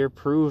 because you're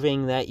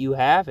proving that you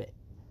have it.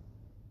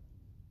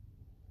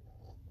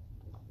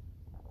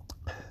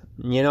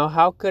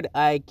 How could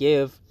I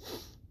give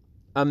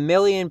 1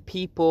 million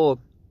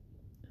people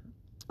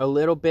a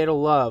little bit of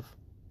love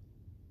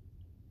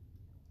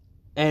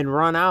and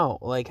run out?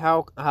 Like,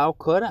 how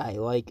could I?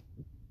 Like,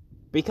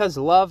 because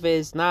love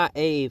is not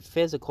a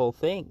physical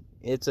thing.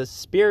 It's a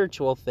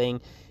spiritual thing,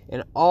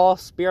 and all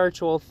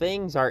spiritual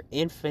things are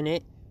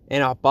infinite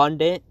and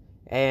abundant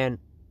and,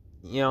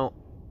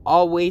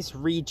 always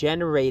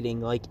regenerating,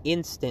 like,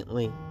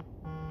 instantly.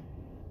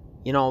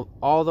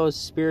 All those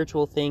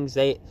spiritual things,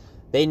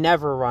 they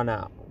never run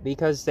out,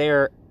 because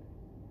their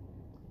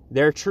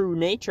true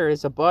nature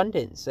is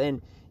abundance.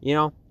 And,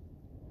 you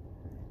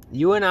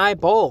and I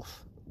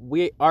both,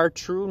 our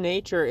true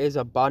nature is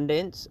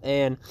abundance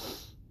and,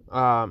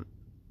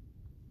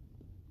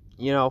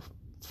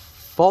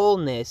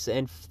 fullness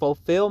and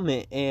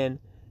fulfillment. And,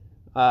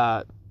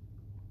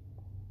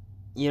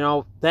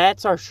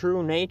 that's our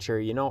true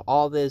nature.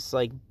 All this,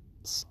 like,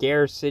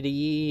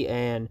 scarcity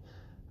and,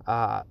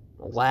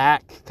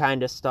 lack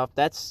kind of stuff,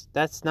 that's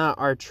not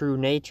our true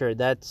nature.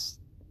 That's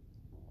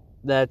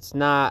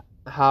not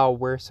how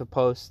we're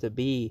supposed to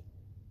be.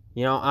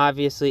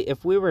 Obviously,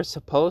 if we were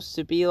supposed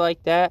to be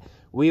like that,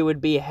 we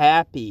would be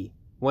happy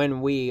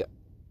when we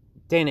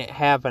didn't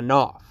have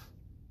enough.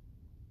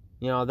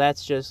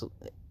 That's just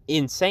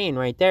insane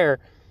right there.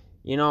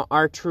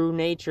 Our true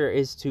nature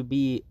is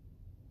to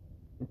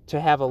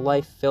have a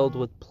life filled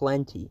with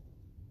plenty.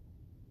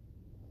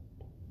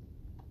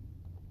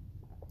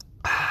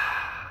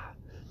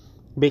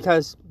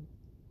 Because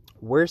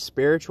we're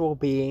spiritual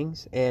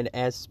beings, and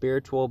as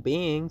spiritual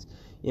beings,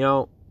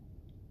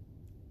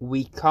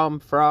 we come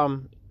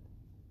from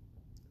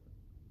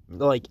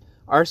like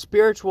our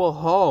spiritual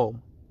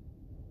home,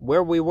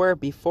 where we were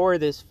before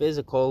this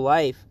physical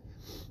life,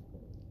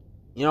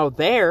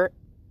 there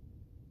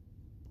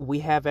we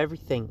have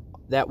everything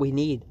that we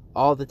need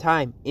all the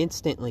time,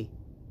 instantly.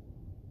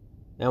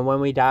 And when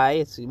we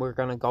die, we're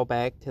going to go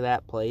back to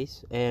that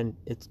place, and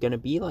it's going to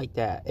be like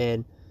that.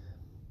 And,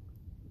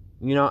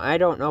 I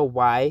don't know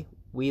why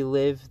we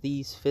live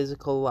these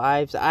physical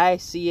lives. I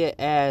see it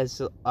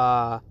as,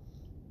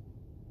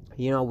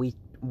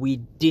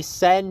 we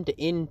descend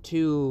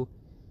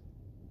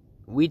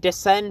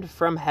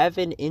from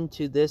heaven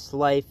into this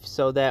life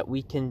so that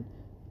we can,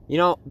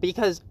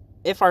 because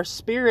if our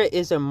spirit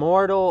is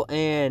immortal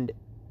and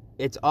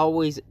it's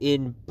always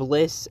in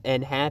bliss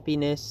and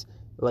happiness,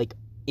 like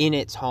in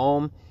its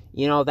home,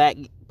 that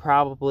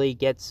probably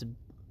gets,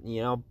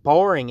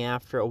 boring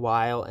after a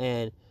while.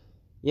 And,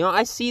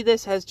 I see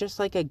this as just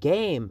like a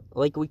game.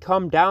 Like, we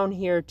come down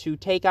here to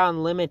take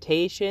on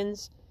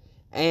limitations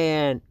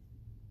and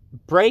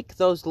break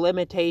those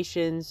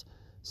limitations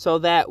so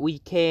that we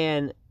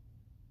can,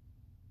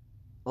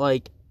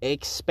 like,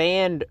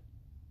 expand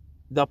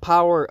the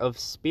power of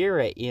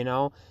spirit,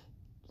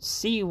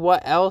 see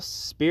what else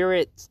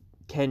spirit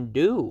can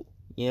do,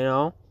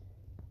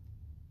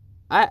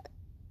 I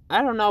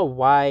don't know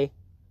why,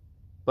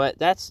 but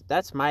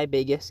that's my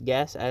biggest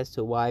guess as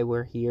to why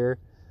we're here.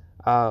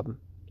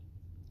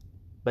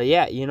 But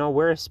yeah,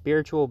 we're a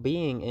spiritual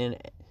being, and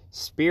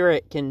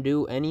spirit can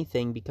do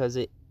anything because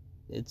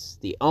it's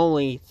the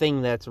only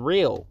thing that's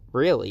real,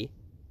 really.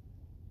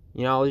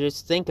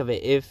 Just think of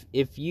it.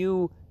 If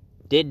you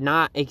did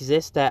not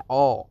exist at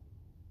all,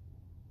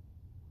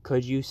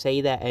 could you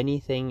say that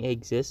anything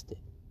existed?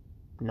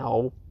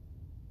 No.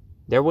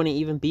 There wouldn't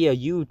even be a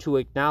you to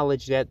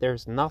acknowledge that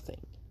there's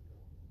nothing.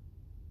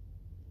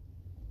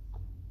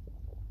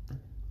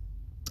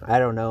 I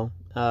don't know.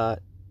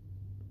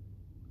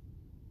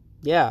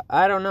 Yeah,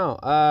 I don't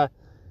know.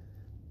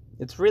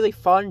 It's really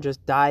fun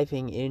just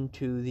diving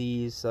into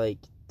these, like,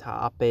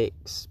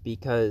 topics,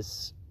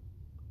 because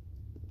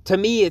to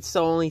me, it's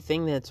the only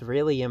thing that's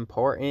really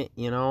important.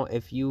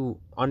 If you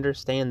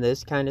understand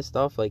this kind of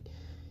stuff, like,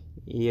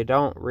 you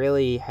don't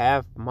really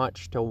have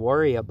much to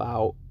worry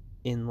about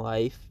in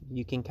life.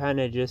 You can kind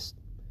of just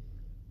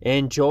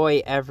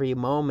enjoy every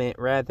moment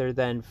rather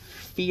than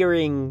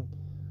fearing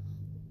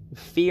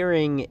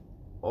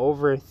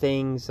over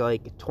things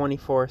like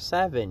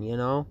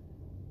 24/7,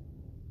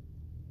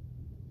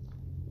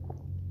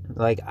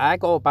 Like, I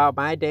go about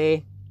my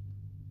day,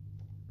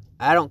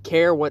 I don't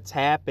care what's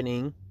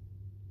happening.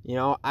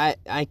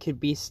 I could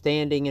be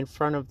standing in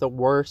front of the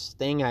worst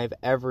thing I've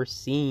ever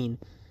seen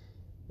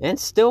and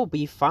still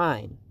be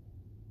fine,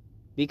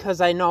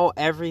 because I know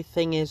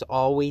everything is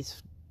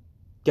always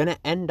gonna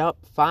end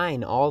up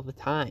fine all the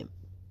time.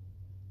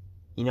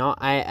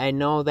 I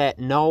know that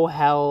no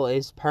hell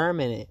is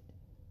permanent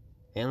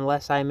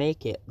unless I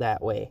make it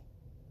that way.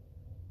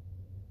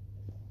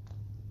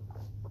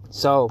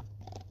 So,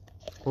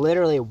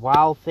 literally,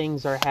 while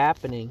things are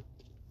happening,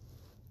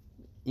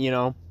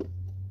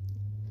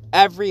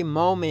 every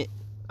moment,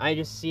 I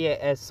just see it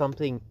as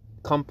something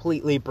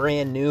completely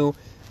brand new.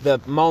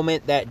 The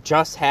moment that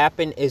just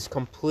happened is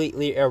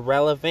completely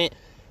irrelevant,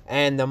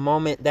 and the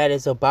moment that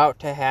is about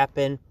to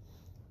happen,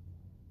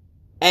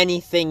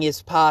 anything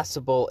is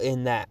possible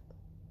in that.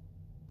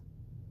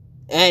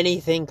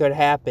 Anything could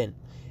happen,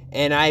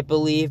 and I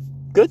believe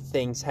good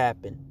things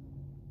happen.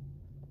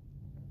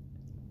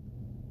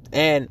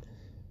 And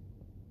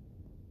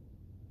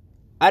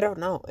I don't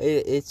know,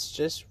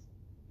 it's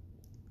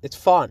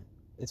fun.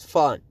 It's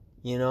fun,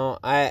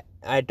 I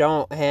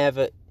don't have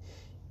a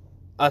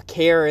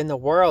care in the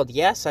world.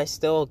 Yes, I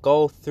still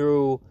go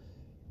through,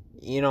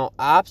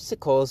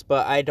 obstacles,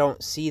 but I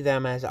don't see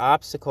them as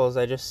obstacles.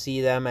 I just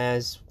see them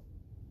as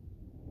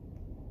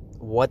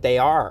what they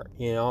are.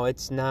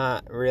 It's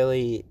not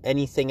really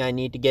anything I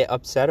need to get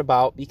upset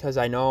about, because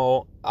I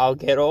know I'll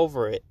get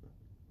over it.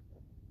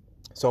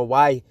 So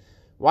why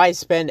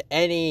spend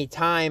any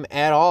time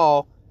at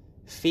all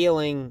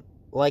feeling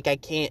like I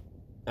can't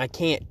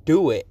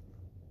do it?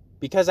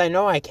 Because I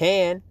know I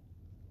can.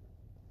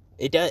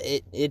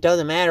 It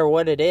doesn't matter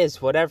what it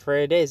is, whatever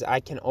it is,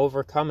 I can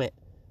overcome it,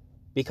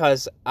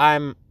 because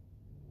I'm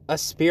a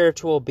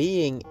spiritual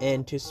being,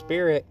 and to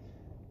spirit,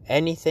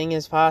 anything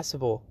is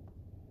possible.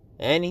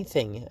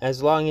 Anything,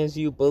 as long as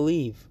you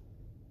believe.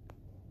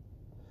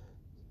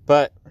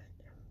 But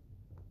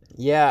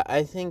yeah,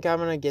 I think I'm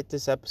gonna get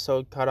this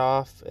episode cut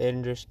off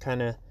and just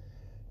kind of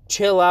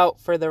chill out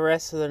for the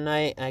rest of the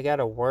night. I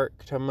gotta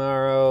work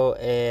tomorrow,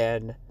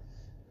 and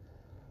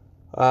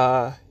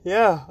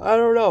yeah, I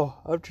don't know.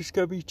 I'm just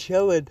gonna be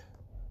chilling,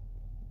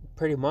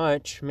 pretty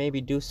much.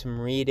 Maybe do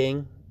some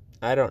reading.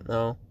 I don't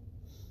know.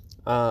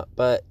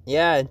 But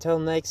yeah, until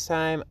next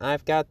time,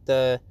 I've got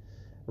the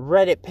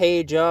Reddit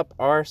page up,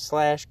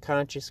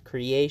 r/Conscious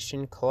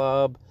Creation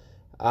Club.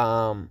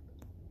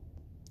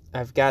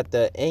 I've got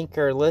the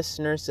Anchor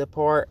listener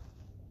support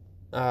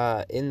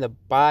in the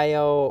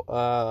bio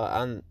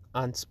on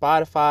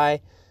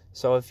Spotify.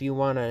 So if you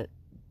want to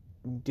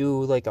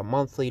do like a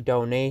monthly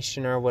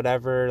donation or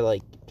whatever,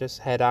 like just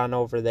head on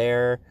over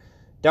there.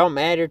 Don't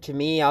matter to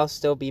me. I'll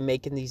still be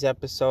making these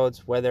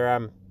episodes whether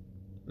I'm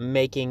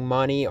making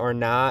money or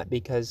not,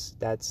 because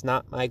that's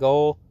not my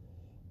goal.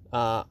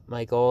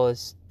 My goal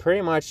is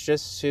pretty much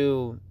just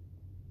to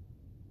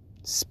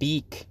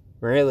speak,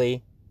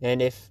 really.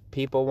 And if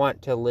people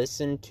want to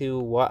listen to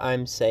what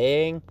I'm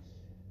saying,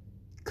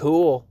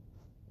 cool.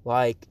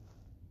 Like,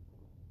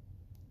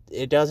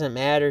 it doesn't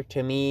matter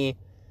to me.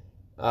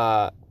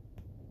 But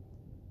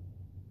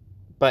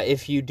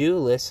if you do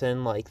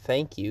listen, like,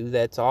 thank you.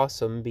 That's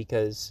awesome,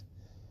 because,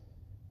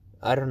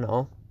 I don't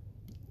know,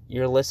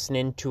 you're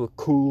listening to a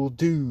cool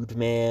dude,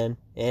 man.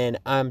 And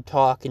I'm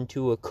talking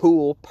to a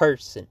cool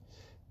person.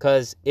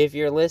 Because if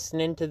you're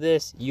listening to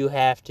this, you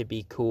have to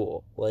be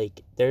cool.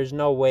 Like, there's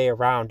no way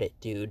around it,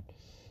 dude.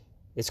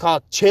 It's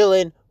called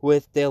Chillin'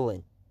 with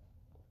Dylan,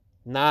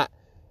 not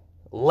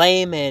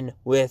Layman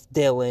with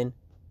Dylan.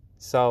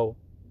 So,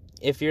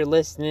 if you're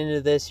listening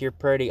to this, you're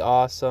pretty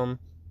awesome.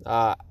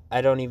 I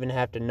don't even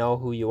have to know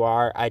who you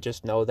are. I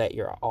just know that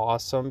you're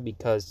awesome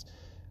because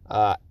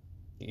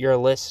you're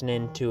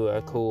listening to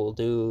a cool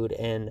dude,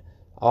 and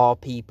all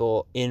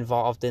people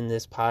involved in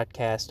this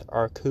podcast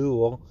are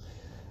cool.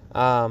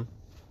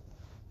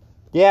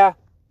 Yeah,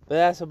 but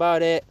that's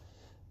about it.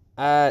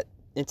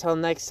 Until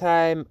next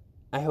time,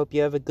 I hope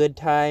you have a good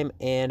time,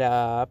 and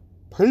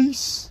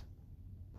peace.